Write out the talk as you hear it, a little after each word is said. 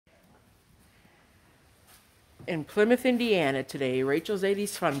in Plymouth, Indiana today. Rachel's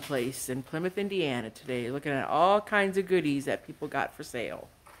 80s Fun Place in Plymouth, Indiana today. Looking at all kinds of goodies that people got for sale.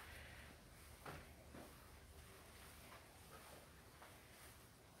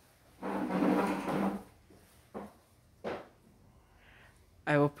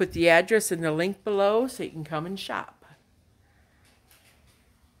 I will put the address in the link below so you can come and shop.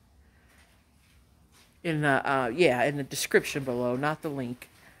 In the in the description below, not the link.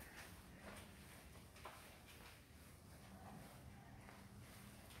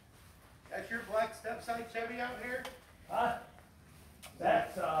 That's your black step side Chevy out here? Huh?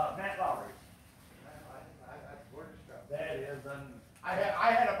 That's Matt Lowry's. That's gorgeous stuff. That is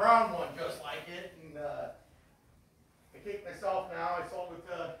I had a brown one just like it, and I kicked myself now. I sold it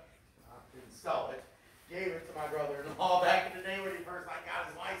to, didn't sell it, gave it to my brother-in-law back in the day when he first got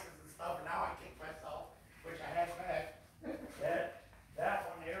his license and stuff, and now I kick myself, which I had back.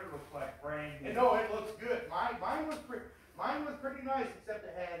 that one there looks like brand new. And no, it looks good. Mine was pretty nice, except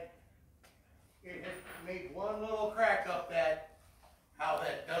it had made one little crack up how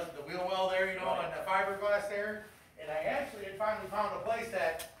that does the wheel well there, you know, Right. on the fiberglass there. And I actually had finally found a place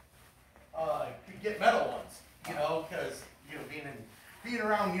that could get metal ones, you know, because, you know, being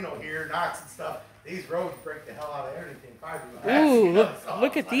around, you know, here, Knox and stuff, these roads break the hell out of everything. Ooh, you know, so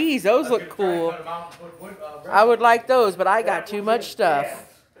look I was at these. Those look cool. wood, I would like those, but I got too much stuff.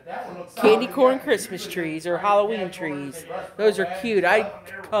 that one looks Candy solid. corn Yeah, Christmas usually trees or they Halloween have corners, trees. they brush Those are real bad. cute. I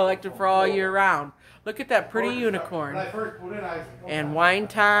collect them for all year round. Look at that pretty When unicorn. I first put in, I was like, And wine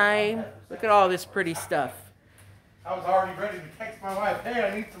time. Look at all this pretty stuff. I was already ready to text my wife, hey,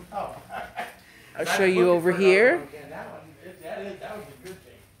 I need some help. I'll show you over here. That was a good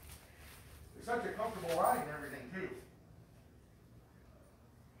thing. It's such a comfortable ride and everything too.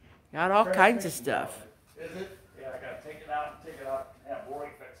 Got all kinds of stuff. Is it? Yeah, I gotta take it out and have Roy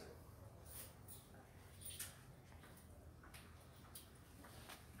fix it.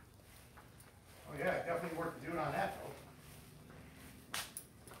 Oh yeah, definitely worth doing on that though.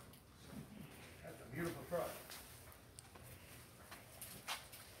 That's a beautiful truck.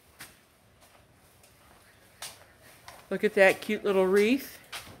 Look at that cute little wreath.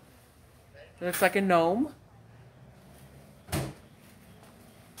 It looks like a gnome.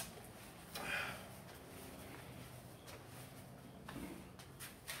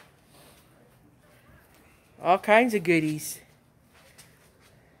 All kinds of goodies.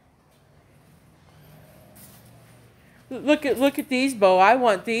 Look at these, Bo. I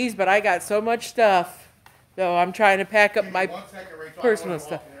want these, but I got so much stuff. So I'm trying to pack up my 1 second, Rachel. personal I wanna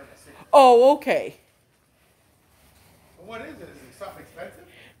stuff. walk in there for a second. Oh, okay. What is it? Is it something expensive?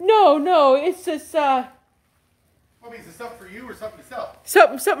 No, it's just I mean, is it something for you or something to sell?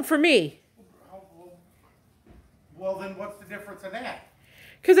 something for me. Well, then what's the difference in that?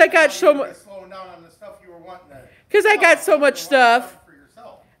 Cause I got so You were much. slowing down on the stuff you were wanting to. Cause I got so sell, much you were wanting stuff. something for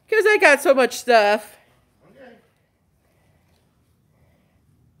yourself. Cause I got so much stuff. Okay.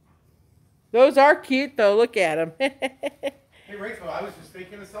 Those are cute though. Look at them. Hey Rachel, I was just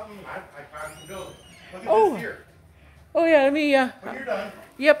thinking of something. I found some building. Look at Oh. this here. Oh yeah, let me. When you're done.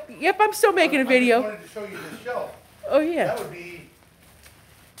 Yep. I'm still making a I video. just wanted to show you this shelf. Oh yeah. That would be.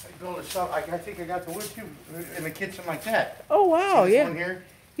 I build a shelf. I think I got the wood too in the kitchen like that. Oh wow. See this Yeah. one here?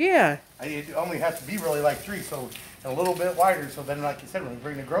 Yeah. It only has to be really like 3, so a little bit wider. So then, like you said, when we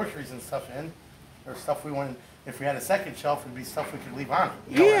bring the groceries and stuff in, or stuff we want, if we had a second shelf, it'd be stuff we could leave on it.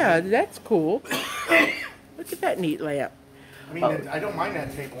 You know what Yeah. I mean? That's cool. Look at that neat lamp. I mean, I don't mind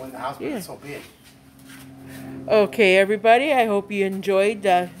that table in the house, but Yeah. it's so big. Okay, everybody. I hope you enjoyed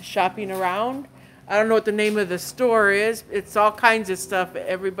shopping around. I don't know what the name of the store is. It's all kinds of stuff.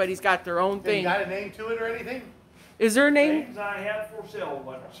 Everybody's got their own You thing. got a name to it or anything? Is there a name? Things I have for sale,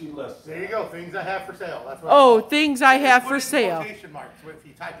 what she lists. There you go. Things I have for sale. That's what. Oh, it's called. things I Just have put for it in sale. Quotation marks. If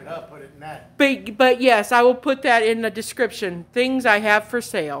you type it up, put it in that. But yes, I will put that in the description. Things I have for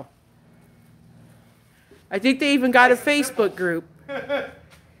sale. I think they even got a Facebook group.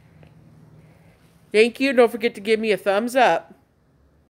 Thank you. Don't forget to give me a thumbs up.